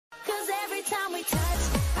every time we touch,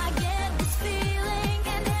 I get this feeling,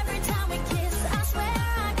 and every time we kiss, I swear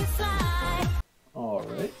I could fly.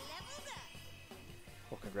 Alright.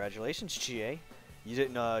 Well, congratulations, Chie. You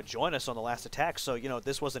didn't join us on the last attack, so, you know,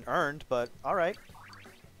 this wasn't earned, but alright.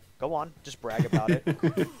 Go on, just brag about it. Did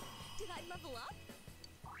I level up?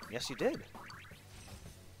 Yes, you did. And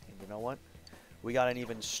you know what? We got an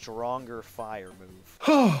even stronger fire move.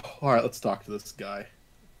 Alright, let's talk to this guy.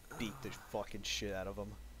 Beat the fucking shit out of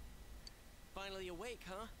him. Finally awake,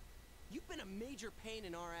 huh? You've been a major pain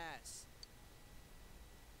in our ass.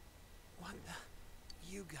 What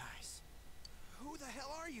the? You guys? Who the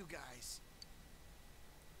hell are you guys?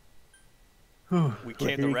 We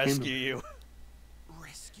came to rescue you.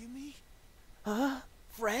 Rescue me? Huh?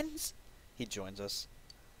 Friends? He joins us.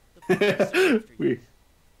 The police are after you.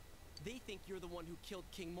 They think you're the one who killed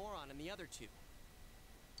King Moron and the other two.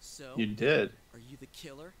 So, You did. are you the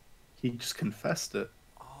killer? He just confessed it.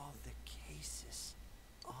 All the cases.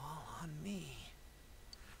 All on me.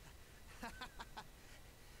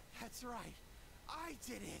 That's right. I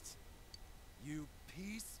did it. You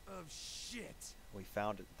piece of shit. We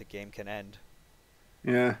found it. The game can end.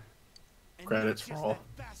 Yeah. And Credits not for just all.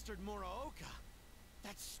 that bastard Muraoka.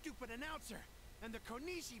 That stupid announcer. And the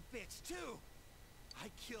Konishi bitch, too. I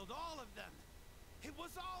killed all of them. It was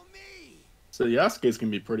all me. So Yasuke's gonna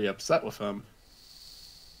be pretty upset with him.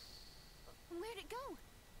 Where'd it go?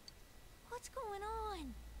 What's going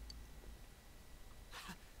on?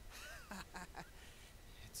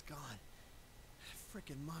 It's gone. That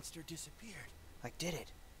frickin' monster disappeared. I did it.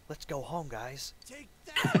 Let's go home, guys. Take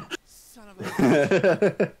that, son of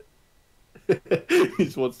a... He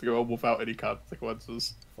just wants to go home without any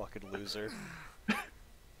consequences. Fucking loser.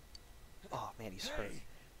 Oh, man, he's hurt. Hey,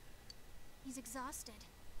 He's exhausted.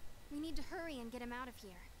 We need to hurry and get him out of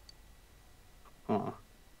here. Huh.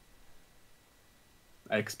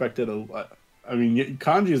 I expected a... I mean,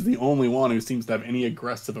 Kanji is the only one who seems to have any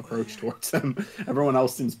aggressive approach towards him. Everyone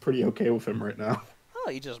else seems pretty okay with him right now. Oh,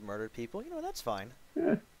 he just murdered people. You know, that's fine.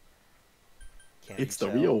 Yeah. Can't It's you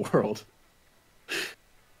the tell? real world.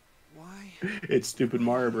 why? It's Stupid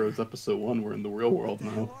Mario Bros. Episode 1. We're in the real world What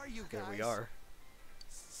the now. hell are you guys? There we are.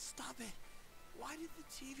 Stop it. Why did the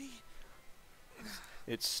TV...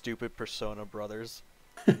 It's Stupid Persona Brothers.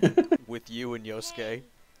 With you and Yosuke.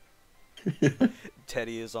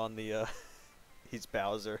 Teddy is on the, he's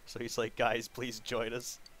Bowser. So he's like, guys, please join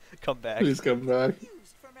us. Come back. Please come back.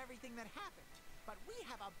 Confused from everything that happened, but we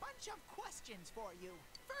have a bunch of questions for you.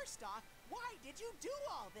 First off, why did you do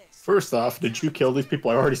all this? First off, did you kill these people?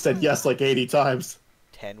 I already said yes like 80 times.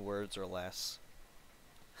 10 words or less.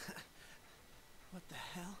 What the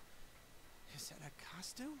hell? Is that a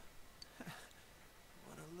costume?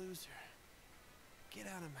 What a loser. Get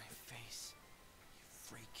out of my face, you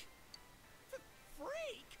freak.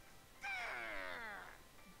 Freak!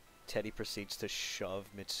 Teddy proceeds to shove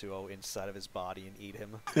Mitsuo inside of his body and eat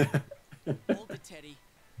him. Hold it, Teddy.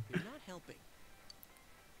 You're not helping.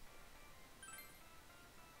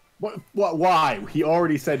 What? Why? He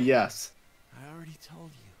already said yes. I already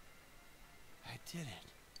told you. I did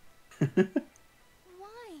it.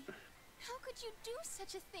 Why? How could you do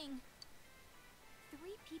such a thing? 3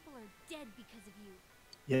 people are dead because of you.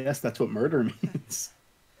 Yes, that's what murder means.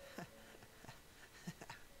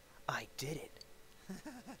 I did it.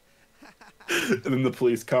 And then the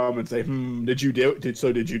police come and say, did you do it?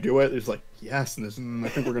 Did you do it? It's like, yes, and this, I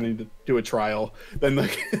think we're going to need to do a trial. Then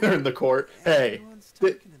they're in the court. Hey, Everyone's talking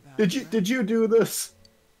about it, right? did you do this?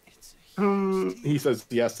 It's a huge He says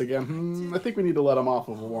yes again. I think we need to let him off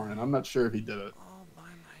of a warrant. I'm not sure if he did it. all by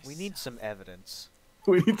myself. We need some evidence.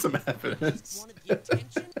 We need some Just evidence. wanted the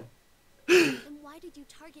attention? Then why did you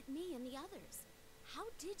target me and the others? How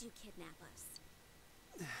did you kidnap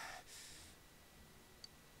us?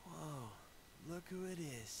 Whoa, look who it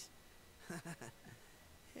is.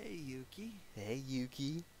 Hey, Yuki. Hey,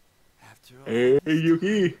 Yuki. After all, Hey,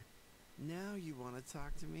 Yuki. now you want to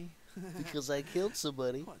talk to me? Because I killed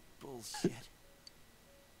somebody. What bullshit.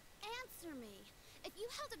 Answer me. If you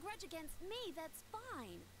held a grudge against me, that's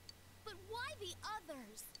fine. But why the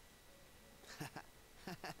others?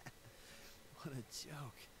 What a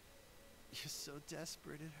joke. You're so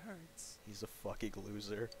desperate it hurts. He's a fucking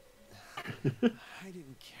loser. I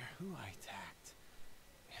didn't care who I attacked.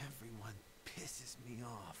 Everyone pisses me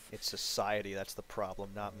off. It's society that's the problem,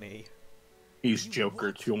 not me. He's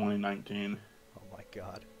Joker 2019. Oh my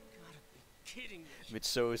god. Gotta be kidding me.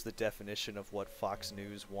 Mitsuo is the definition of what Fox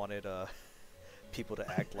News wanted people to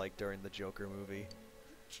act like during the Joker movie.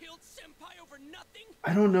 Killed Senpai over nothing?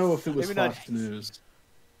 I don't know if it was Maybe not- Fox News.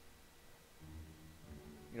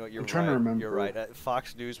 You know, you're I'm trying to remember. You're right.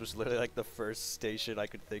 Fox News was literally like the first station I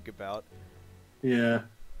could think about. Yeah.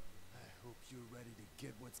 I hope you're ready to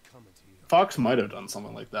get what's coming to you. Fox might have done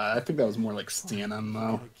something like that. I think that was more like CNN, You though.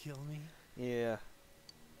 gonna kill me? Yeah.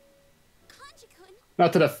 Kanji-kun,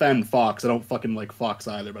 Not to defend Fox. I don't fucking like Fox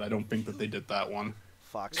either, but I don't think that they did that one.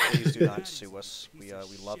 Fox, please do not sue us. We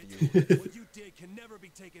love you. What you did can never be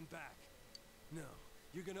taken back. No,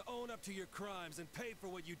 you're gonna own up to your crimes and pay for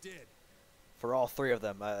what you did. For all three of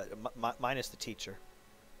them, minus the teacher.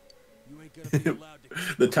 You ain't gonna be allowed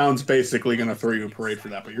to. The town's basically gonna throw you a parade for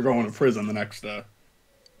that, but you're going to prison the next Why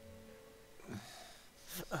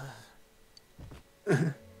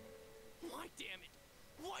damn it?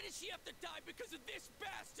 Why did she have to die because of this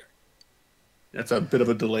bastard? That's a bit of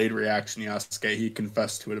a delayed reaction, Yasuke. He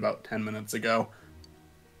confessed to it about 10 minutes ago.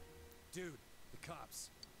 Dude, the cops.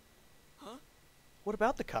 Huh? What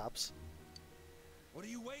about the cops? What are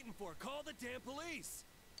you waiting for? Call the damn police.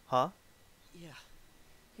 Huh? Yeah,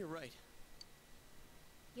 you're right.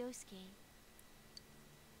 Yosuke.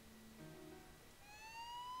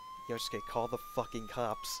 Yosuke, call the fucking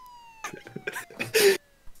cops. At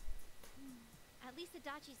least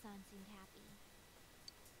Adachi-san seemed happy.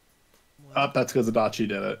 Well, That's because Adachi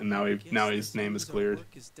did it, and now I guess his this name is means our cleared.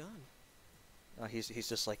 work is done. He's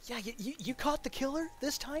just like, yeah, you caught the killer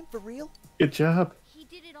this time for real? Good job. He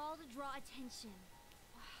did it all to draw attention.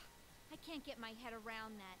 I can't get my head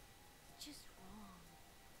around that. It's just wrong.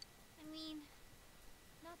 I mean,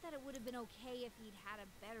 not that it would have been okay if he'd had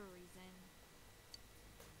a better reason.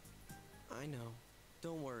 I know.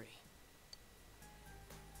 Don't worry.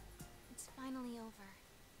 It's finally over.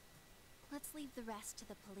 Let's leave the rest to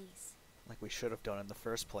the police. Like we should have done in the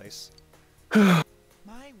first place.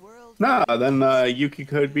 My world. Nah, then Yuki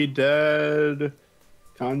could be dead.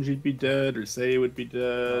 Kanji'd be dead, or Sei would be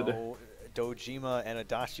dead. No, Dojima and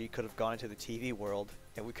Adachi could have gone into the TV world,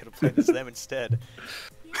 and we could have played as them instead.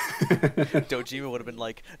 Dojima would have been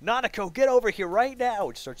like, Nanako, get over here right now!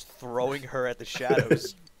 And starts throwing her at the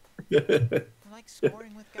shadows. I like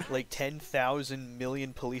scoring with guys. Like 10,000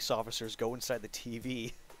 million police officers go inside the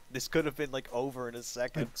TV. This could have been like over in a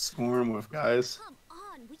second. Swarm with guys. Come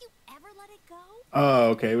on, will you ever let it go? Oh,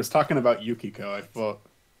 okay. He was talking about Yukiko, I thought.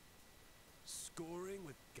 Scoring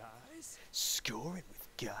with guys? Scoring with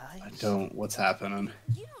guys? I don't. What's happening?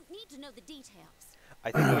 You don't need to know the details.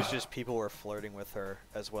 I think it was just people were flirting with her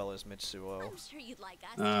as well as Mitsuo. I'm sure you'd like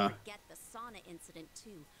us to forget the sauna incident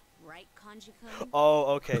too, right, Kanji-kun?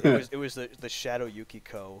 Oh, okay. It was the Shadow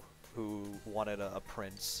Yukiko who wanted a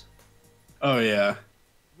prince. Oh, yeah.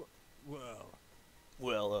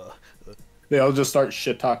 Well, They all just start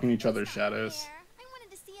shit-talking each other's It's not shadows. fair. I wanted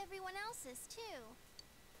to see everyone else's too.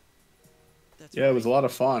 That's Yeah, it was a right. lot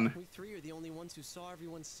of fun. We three are the only ones who saw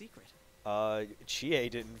everyone's secret. Chie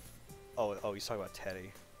didn't... Oh, he's talking about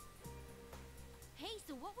Teddy. Hey,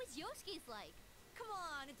 so what was Yosuke's like? Come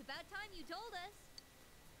on, it's about time you told us.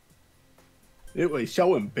 It was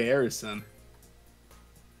so embarrassing.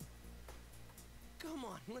 Come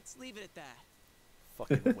on, let's leave it at that.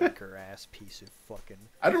 Fucking wicker ass piece of fucking...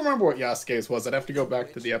 I don't remember what Yasuke's was. I'd have to go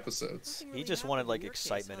back to the episodes. Nothing He really just happened wanted in like your case,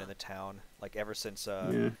 excitement huh? in the town. Like ever since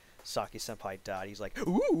Yeah. Saki Senpai died, he's like,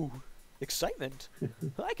 ooh, excitement!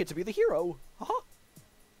 I get to be the hero, haha.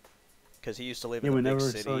 Because he used to live Yeah, in we the big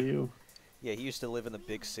never city. saw you. Yeah, he used to live in the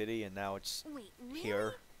big city, and now it's Wait, really?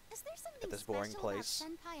 here. Is there something this boring special place.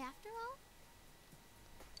 about Senpai after all?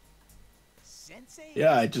 Sensei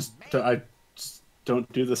Yeah, I is just the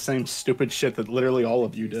don't do the same stupid shit that literally all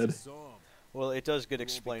of you did. Well, it does get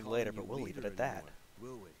explained later, but we'll leave it at that.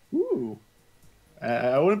 Will we? Ooh.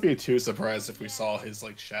 I wouldn't be too surprised if we saw his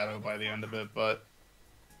like shadow by the end of it, but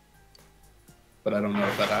I don't know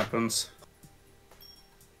if that happens.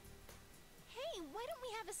 Hey, why don't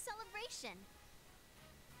we have a celebration?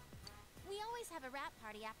 We always have a rap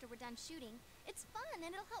party after we're done shooting. It's fun and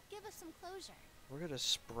it'll help give us some closure. We're gonna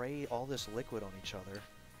spray all this liquid on each other.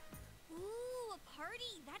 Ooh, a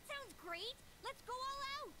party! That sounds great! Let's go all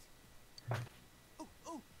out!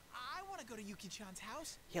 Oh, I want to go to Yuki-chan's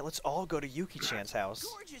house. Yeah, let's all go to Yuki-chan's house.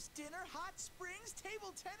 Gorgeous dinner, hot springs,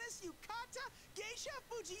 table tennis, yukata, geisha,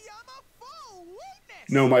 Fujiyama, full witness.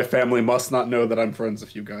 No, my family must not know that I'm friends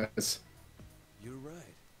with you guys. You're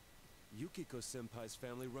right. Yukiko Senpai's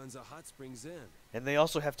family runs a hot springs inn. And they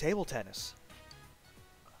also have table tennis.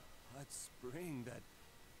 Hot spring that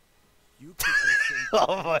Yukiko Senpai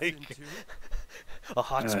Oh my gets into? A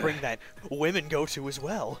hot spring that women go to as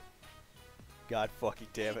well. God fucking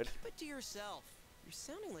damn Hey, it. keep it to yourself. You're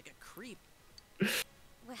sounding like a creep.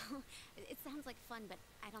 Well, it sounds like fun, but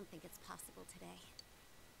I don't think it's possible today.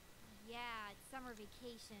 Yeah, it's summer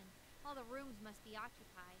vacation. All the rooms must be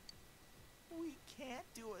occupied. We can't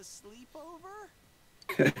do a sleepover?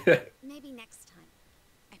 Maybe next time.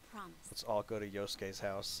 I promise. Let's all go to Yosuke's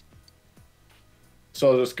house.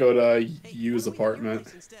 So I'll just go to Hey, Yu's why don't we go to your apartment.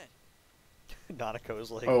 place instead?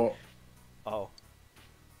 Nanako's like, Oh, oh.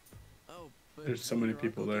 Oh, but There's so will many your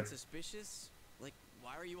people uncle there. get suspicious? Like,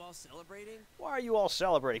 why are you all celebrating? Why are you all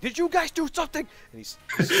celebrating? Did you guys do something? And he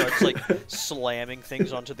starts like slamming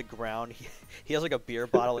things onto the ground. He has like a beer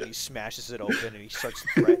bottle and he smashes it open and he starts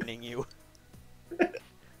threatening you. all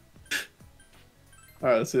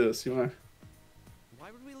right. Let's do this. You want?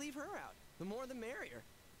 Why would we leave her out? The more the merrier.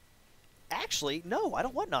 Actually, no, I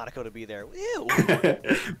don't want Nanako to be there. Ew.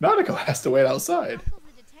 Nanako has to wait outside. Uncle's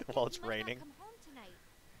a detective. While it's He might raining. Not come home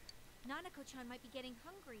tonight. Nanako-chan might be getting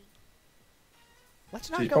hungry. Let's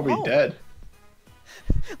not She's go probably home. dead.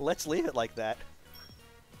 Let's leave it like that.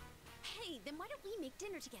 Hey, then why don't we make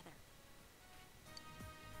dinner together?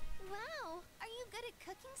 Wow, are you good at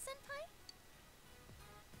cooking, Senpai?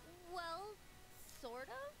 Well, sort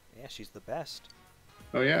of. Yeah, she's the best.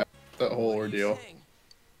 Oh yeah, that whole What are you ordeal. saying?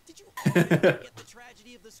 Did you already get the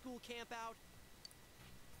tragedy of the school camp out?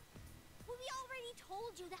 Well, we already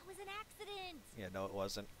told you that was an accident. Yeah, no, it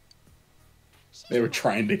wasn't. She's They were wrong.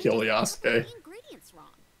 trying to kill We just got Yasuke. the ingredients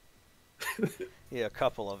wrong. Yeah, a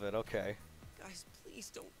couple of it. Okay. Guys, please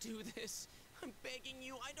don't do this. I'm begging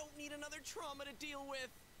you. I don't need another trauma to deal with.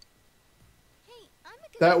 Hey, I'm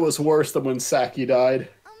a good That was worse than when Saki died.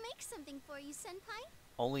 I'll make something for you, Senpai.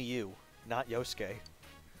 Only you, not Yosuke.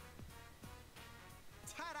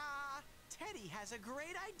 Ta-da! Teddy has a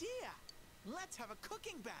great idea. Let's have a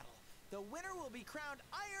cooking battle. The winner will be crowned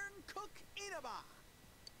Iron Cook Inaba.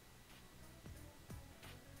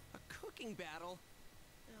 A cooking battle?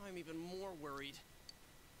 Now I'm even more worried.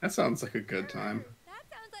 That sounds like a good time. That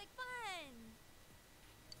sounds like fun.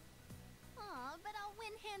 Aw, but I'll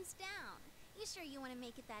win hands down. You sure you want to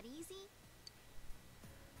make it that easy?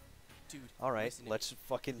 Dude, All right, listen to let's me.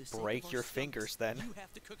 fucking For the sake of break our your stomachs, fingers then. You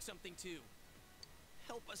have to cook something too.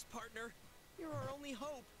 Help us, partner. You're our only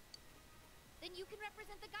hope. Then you can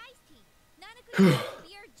represent the guys' team. Nanako-chan will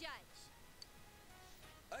be your judge.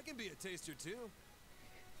 I can be a taster too.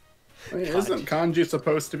 I mean, isn't Kanji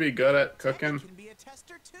supposed to be good at Teddy cooking? can be a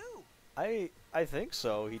tester too. I think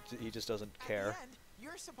so. He just doesn't care. At the end,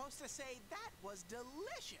 you're supposed to say that was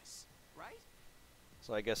delicious, right?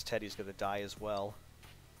 So I guess Teddy's gonna die as well.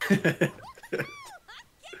 I'm getting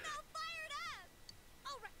all fired up.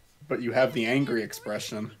 All right. But you have the angry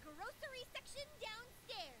expression. The grocery section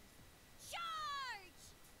downstairs. Charge!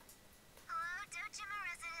 Hello, Dojima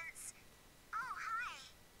residents. Oh, hi.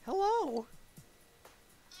 Hello.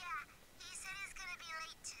 Yeah, he said he's gonna be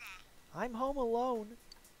late today. I'm home alone.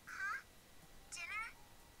 Huh? Dinner?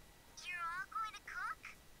 You're all going to cook?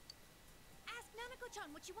 Ask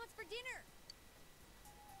Nanako-chan what she wants for dinner.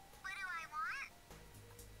 What do I want?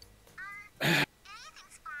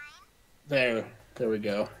 Anything's fine. There we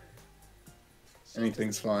go. She's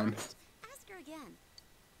Anything's just being fine. honest. Ask her again.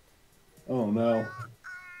 Oh no. An omelet.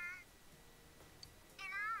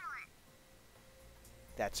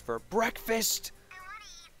 That's for breakfast. I want to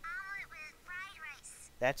eat omelet with fried rice.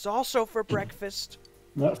 That's also for breakfast.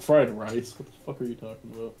 Not fried rice. What the fuck are you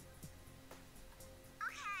talking about?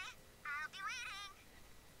 Okay, I'll be waiting.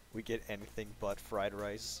 We get anything but fried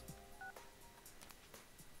rice.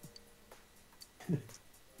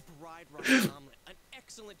 Fried rice omelet. An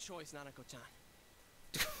excellent choice, Nanako-chan.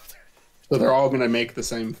 So they're all gonna make the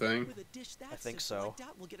same thing. With a dish that I think simple so. like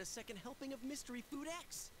that, we'll get a second helping of Mystery Food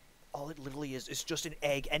X. All it literally is just an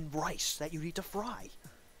egg and rice that you need to fry.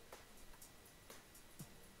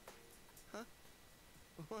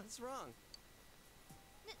 What's wrong?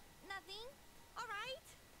 Nothing. All right.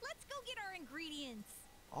 Let's go get our ingredients.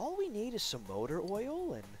 All we need is some motor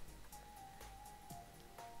oil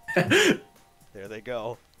and... There they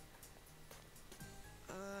go.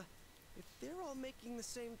 If they're all making the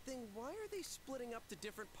same thing, why are they splitting up to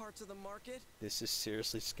different parts of the market? This is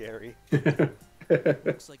seriously scary.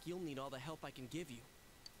 Looks like you'll need all the help I can give you.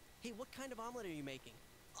 Hey, what kind of omelet are you making?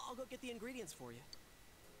 I'll go get the ingredients for you.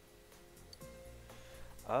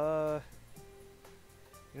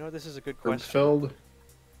 You know, this is a good Herb question. filled.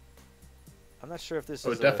 I'm not sure if this I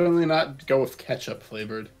would is definitely not go with ketchup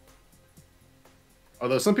flavored.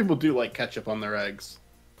 Although some people do like ketchup on their eggs.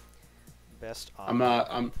 best I'm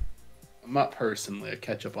omelet. not personally a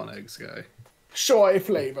ketchup on eggs guy. Soy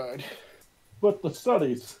flavored. But the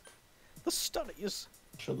studies The studies.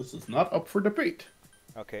 show this is not up for debate.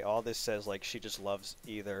 Okay, all this says, like, she just loves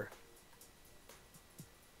either.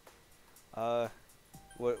 What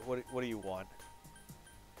do you want?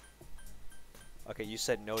 Okay, you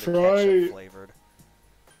said no to Try- ketchup flavored.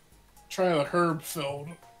 Try the herb filled.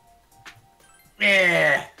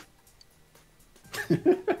 Eh.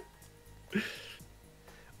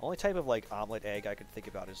 Only type of like omelet egg I can think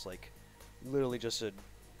about is like literally just an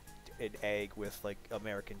egg with like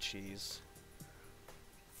American cheese.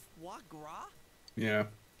 Foie gras? Yeah.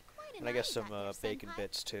 Quite And an I guess eye some you got there, bacon senpai.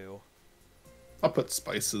 bits too. I'll put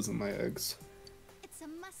spices in my eggs. It's a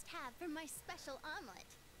must-have for my special omelet.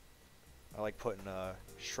 I like putting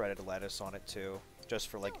shredded lettuce on it too, just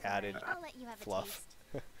for like Don't worry, added I'll let you have a fluff.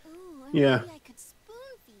 taste. Ooh, or Yeah. maybe I could spoon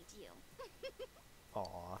feed you.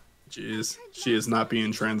 Aw. Jeez, I've heard she is last not time being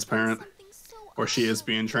you did transparent. something so Or she is awesome.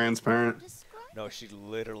 being How to transparent. describe No, it? she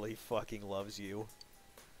literally fucking loves you.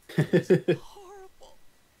 Horrible.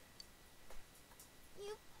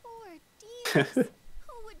 You poor dears.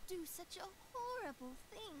 Who would do such a horrible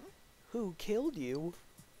thing? Who killed you?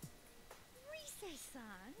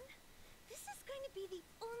 Rise-san, this is going to be the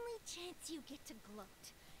only chance you get to gloat.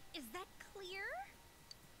 Is that clear?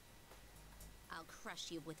 I'll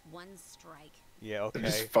crush you with one strike. Yeah, okay.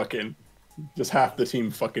 Just fucking, just half the team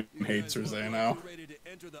fucking You hates her guys look like now. you're ready to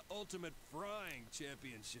enter the ultimate frying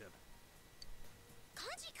championship.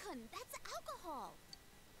 Kanji-kun, that's alcohol.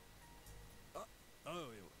 Oh,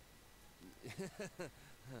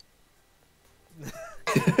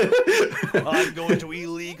 I'm going to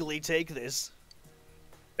illegally take this.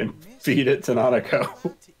 And feed it to Nanako.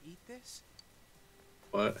 Allowed to eat this?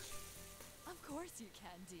 What? Of course you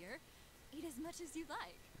can, dear. Eat as much as you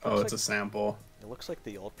like. Oh, it's a sample. It looks like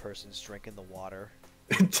the old person's drinking the water.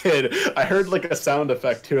 It did. I heard like a sound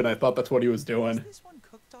effect too, and I thought that's what he was Is doing. this one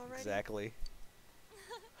cooked already? Exactly.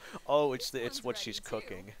 Oh, it's This it's one's what ready she's too.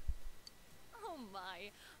 cooking. Oh my.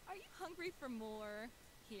 Are you hungry for more?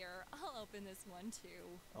 Here, I'll open this one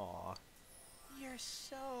too. Aw. You're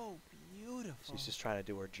so beautiful. She's just trying to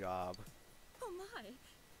do her job. Oh my.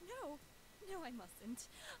 No. No, I mustn't.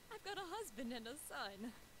 I've got a husband and a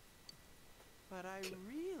son. But I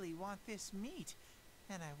really want this meat,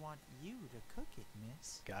 and I want you to cook it,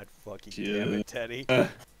 miss. God fucking Yeah. damn it, Teddy.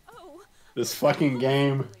 Oh. This fucking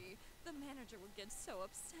game. honestly, the manager would get so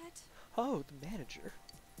upset. Oh, the manager.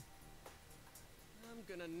 I'm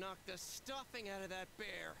gonna knock the stuffing out of that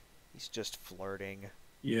bear. He's just flirting.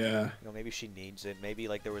 Yeah. You know, maybe she needs it. Maybe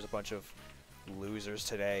like there was a bunch of losers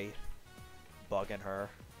today bugging her.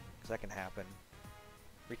 'Cause that can happen.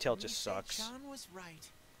 Retail just sucks. Chan was right.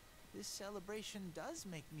 This celebration does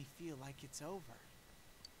make me feel like it's over.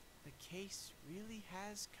 The case really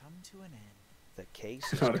has come to an end. The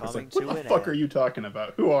case is Nanako's coming like, to what an the fuck are end. you talking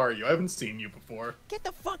about? Who are you? I haven't seen you before. Get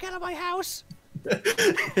the fuck out of my house!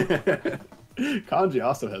 Kanji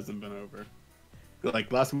also hasn't been over.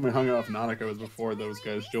 Like last time we hung out with Nanako was before those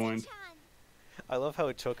guys joined. I love how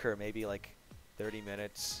it took her maybe like 30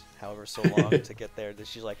 minutes, however so long, to get there. Then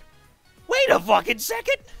she's like, wait a fucking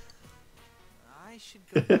second! I should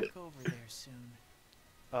go back over there soon.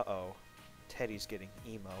 Uh-oh. Teddy's getting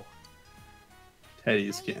emo.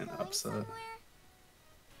 Teddy's Are you getting going upset. somewhere?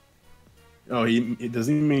 Oh, he does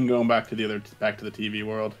he mean going back to the TV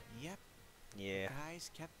world? Yep, Yeah.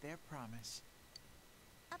 guys kept their promise.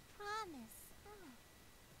 A promise.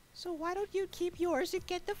 So why don't you keep yours and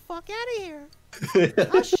get the fuck out of here?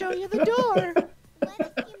 I'll show you the door.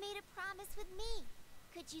 What if you made a promise with me?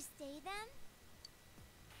 Could you stay then?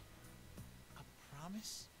 A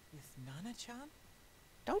promise with Nana-chan?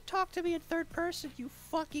 Don't talk to me in third person, you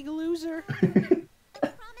fucking loser. A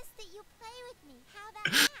promise that you'll play with me. How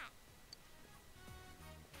about that?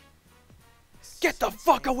 Get the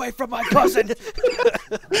fuck away from my cousin!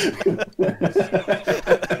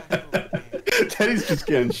 Teddy's just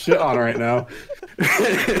getting shit on right now.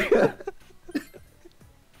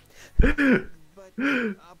 But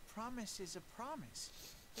a promise is a promise.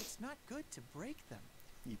 It's not good to break them.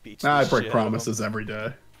 He beats Nah, I the break shit out of him. promises every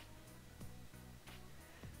day.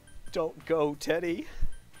 Don't go, Teddy.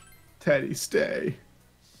 Teddy, stay.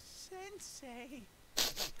 Sensei!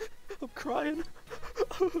 I'm crying.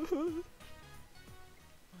 My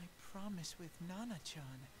promise with Nana-chan.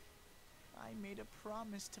 I made a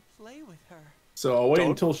promise to play with her. So I'll wait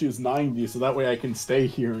Don't- until she's 90, so that way I can stay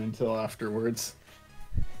here until afterwards.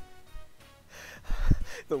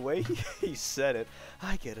 The way he said it,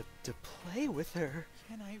 I get to play with her.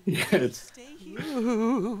 Can I Yeah, really it's- stay here?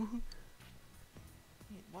 Ooh.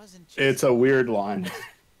 It wasn't just It's a weird line.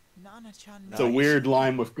 Nana-chan. It's a Nice. weird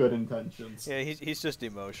line with good intentions. Yeah, he's just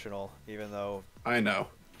emotional, even though I know.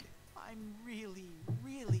 I'm really,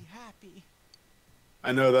 really happy.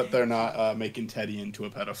 I know that they're not making Teddy into a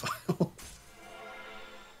pedophile.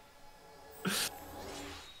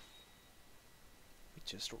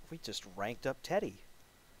 we just ranked up Teddy.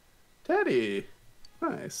 Teddy!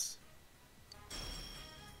 Nice.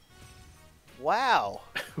 Wow.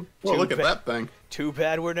 Well, look at ba- that thing. Too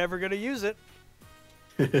bad we're never gonna use it.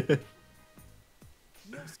 Yosuke,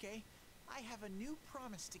 I have a new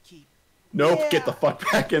promise to keep. Nope, Yeah. get the fuck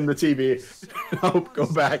back in the TV. So I Nope, want go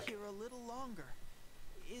to stay back. here a little longer.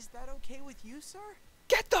 Is that okay with you, sir?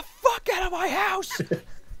 Get the fuck out of my house!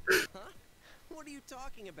 Huh? What are you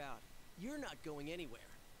talking about? You're not going anywhere.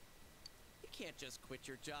 You can't just quit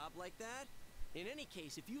your job like that. In any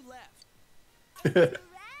case, if you left,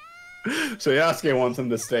 So Yasuke wants him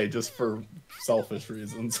to stay just for selfish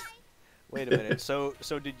reasons. Wait a minute. So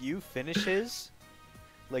did you finish his?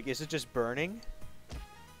 Like, is it just burning?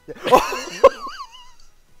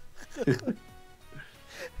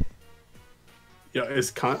 Yeah,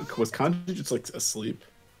 was Kanji just like asleep?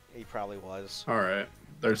 He probably was. All right,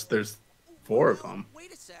 there's 4 of them.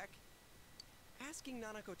 wait a sec. Asking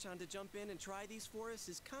Nanako-chan to jump in and try these for us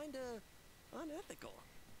is kinda unethical.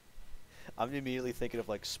 I'm immediately thinking of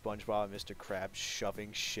like SpongeBob and Mr. Krabs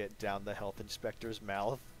shoving shit down the health inspector's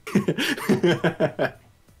mouth. Don't look at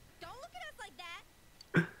us like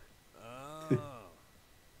that. Oh.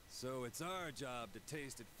 So it's our job to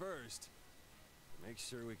taste it first. Make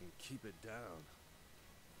sure we can keep it down.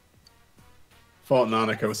 Thought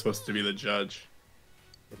Nanako was supposed to be the judge.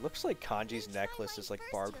 It looks like Kanji's necklace is like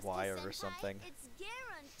barbed wire or something. It's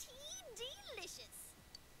guaranteed delicious.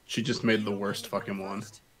 She just made the You don't worst mind me going fucking one.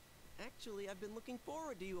 first? Actually, I've been looking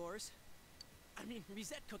forward to yours. I mean,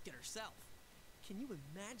 Risette cooked it herself. Can you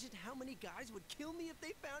imagine how many guys would kill me if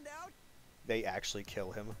they found out? They actually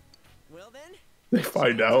kill him. Well then, They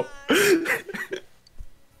find out.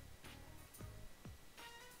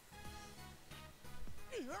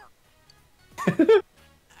 I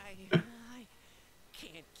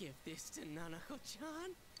can't give this to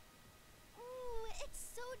Nanako-chan. Ooh,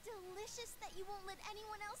 it's so delicious that you won't let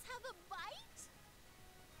anyone else have a bite?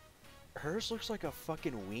 Hers looks like a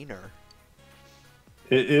fucking wiener.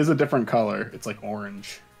 It is a different color. It's like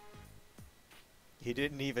orange. He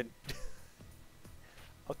didn't even...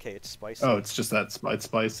 Okay, it's spicy. Oh, it's just that it's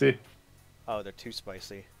spicy. Oh, they're too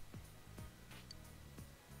spicy.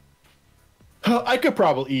 I could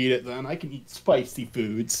probably eat it then. I can eat spicy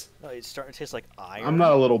foods. No, it's starting to taste like iron. I'm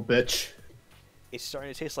not a little bitch. It's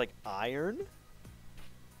starting to taste like iron?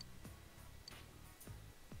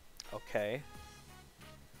 Okay.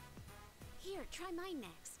 Here, try mine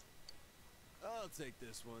next. I'll take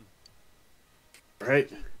this one. Right?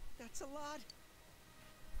 That's a lot.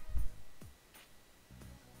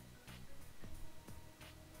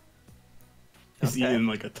 He's Okay. eating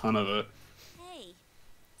like a ton of it. Hey,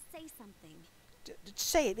 say something.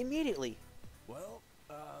 Say it immediately. Well,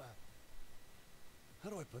 how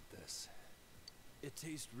do I put this? It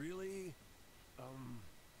tastes really,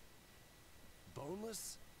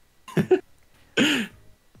 boneless?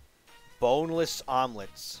 Boneless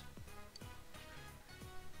omelets.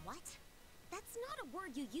 What? That's not a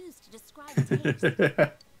word you use to describe taste.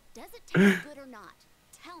 Does it taste good or not?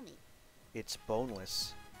 Tell me. It's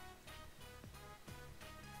boneless.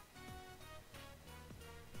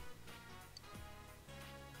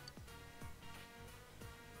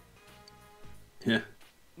 Yeah.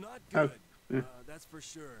 Not Oh, good. yeah. That's for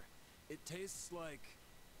sure. It tastes like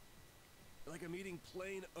I'm eating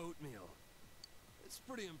plain oatmeal. It's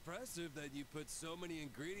pretty impressive that you put so many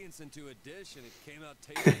ingredients into a dish and it came out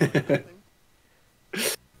tasting like nothing.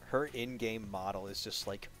 Her in-game model is just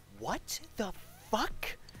like, what the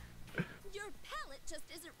fuck? Your palate just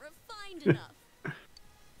isn't refined enough.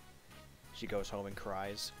 She goes home and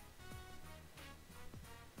cries.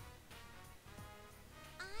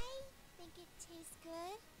 I think it tastes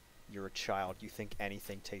good. You're a child. You think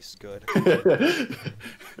anything tastes good. Nanako-chan.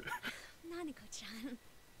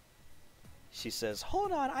 She says,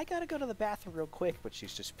 hold on, I gotta go to the bathroom real quick, but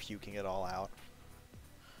she's just puking it all out.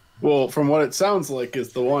 Well, from what it sounds like,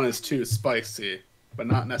 is the one is too spicy, but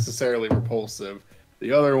not necessarily repulsive.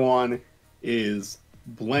 The other one is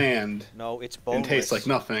bland No, it's boneless. and tastes like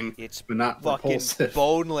nothing, It's but not fucking repulsive.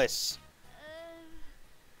 boneless.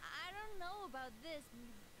 I don't know about this,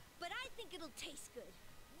 but I think it'll taste good.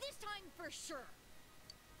 This time for sure.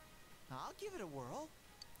 I'll give it a whirl.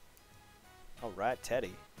 Alright,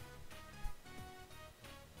 Teddy.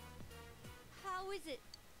 How is it?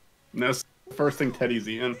 And that's the first thing Teddy's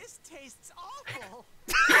eating. This tastes awful.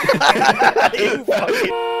 You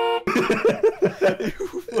fucking... you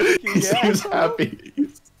fucking He seems asshole. happy.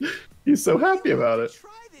 He's so happy about it.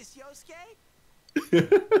 Try this, Yosuke.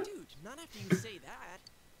 Dude, not after you say that.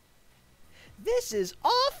 This is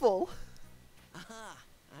awful. Aha,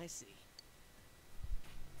 I see.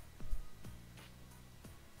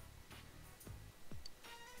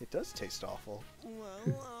 It does taste awful.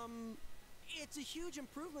 Well, it It's a huge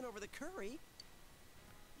improvement over the curry.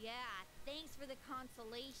 Yeah, thanks for the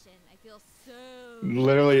consolation. I feel so...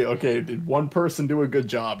 Literally, okay, did one person do a good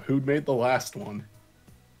job? Who made the last one?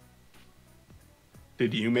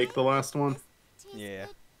 Did you make the last one? Tastes Yeah.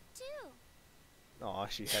 good too. Aw,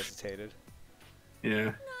 she hesitated.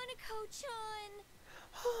 Yeah. Nanako-chan!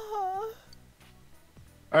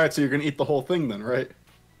 Alright, so you're gonna eat the whole thing then, right?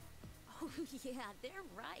 Oh, yeah, they're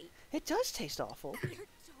right. It does taste awful. You're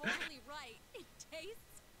totally right. It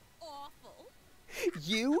tastes awful.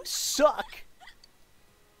 You suck!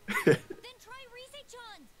 Then try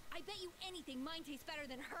Rise-chan's! I bet you anything mine tastes better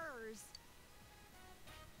than hers.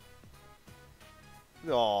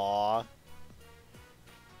 Aww.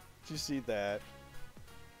 Did you see that?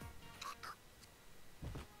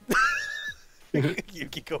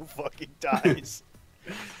 Yukiko fucking dies.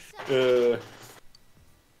 Uh,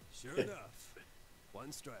 Sure enough.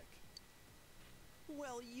 One strike.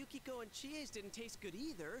 Well, Yukiko and Chie's didn't taste good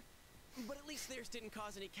either. But at least theirs didn't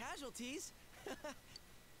cause any casualties.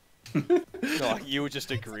 No, you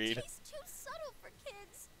just agreed. It tastes too subtle for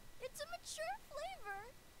kids. It's a mature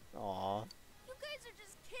flavor. Aw. You guys are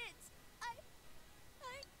just kids.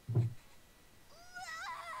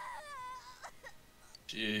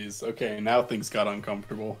 Jeez. Okay, now things got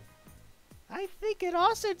uncomfortable. I think it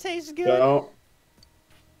also tastes good. No.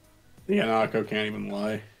 The Anako can't even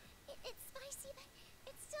lie. It's spicy, but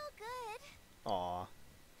it's still good. Aw.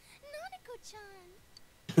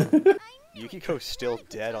 Nanako-chan. Yukiko's still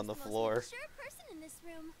dead on the floor. Mature person in this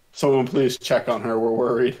room. Someone please check on her, we're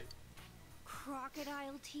worried.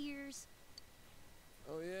 Crocodile tears.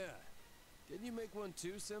 Oh yeah. Didn't you make one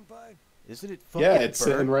too, Senpai? Isn't it fucking Yeah, it's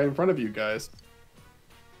burnt? sitting right in front of you guys.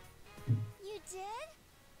 You did?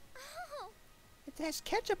 Oh, It has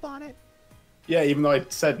ketchup on it. Yeah, even though I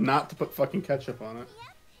said not to put fucking ketchup on it.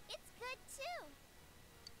 yep. It's good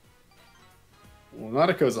too. Well,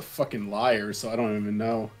 Nautico's a fucking liar, so I don't even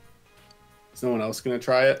know. Is no one else gonna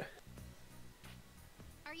try it?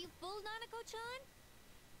 Are you full, Nanako-chan?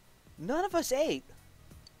 None of us ate.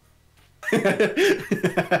 Still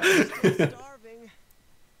starving.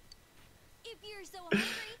 If you're so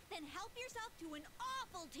hungry, then help yourself to an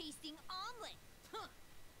awful tasting omelet. Huh.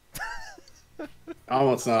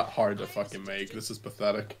 Omelet's not hard to fucking make. This is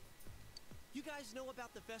pathetic. You guys know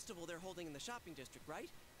about the festival they're holding in the shopping district, right?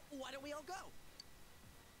 Why don't we all go?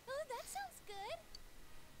 Oh, that sounds good.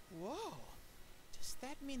 Whoa. Does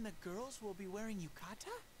that mean the girls will be wearing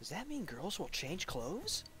yukata? Does that mean girls will change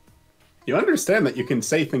clothes? You understand that you can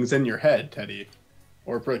say things in your head, Teddy.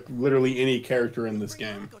 Or for literally any character in this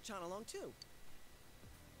Bring game. Nanako-chan along too.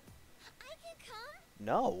 I can come.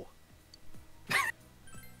 No.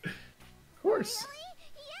 Of course.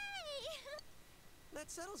 Really? Yay! That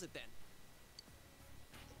settles it then.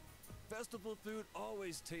 Festival food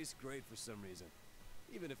always tastes great for some reason.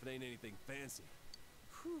 Even if it ain't anything fancy.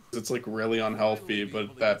 It's like really unhealthy,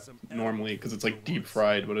 but that normally, because it's like deep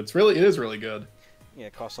fried, but it is really good. Yeah,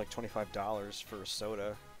 it costs like $25 for a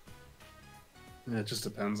soda. Yeah, it just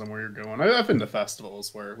depends on where you're going. I've been to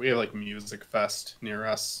festivals where we have like Music Fest near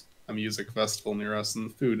us, a music festival near us, and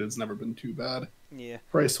the food has never been too bad, Yeah.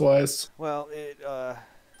 price-wise. Well, we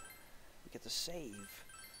get to save.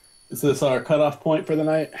 Is this our cutoff point for the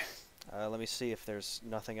night? Let me see if there's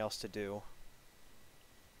nothing else to do.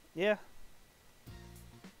 Yeah.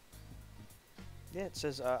 Yeah, it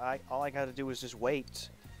says all I gotta do is just wait.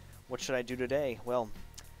 What should I do today? Well,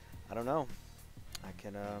 I don't know. I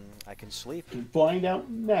can sleep. Find out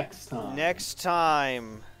next time. Next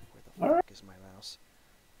time. Where the fuck Alright. is my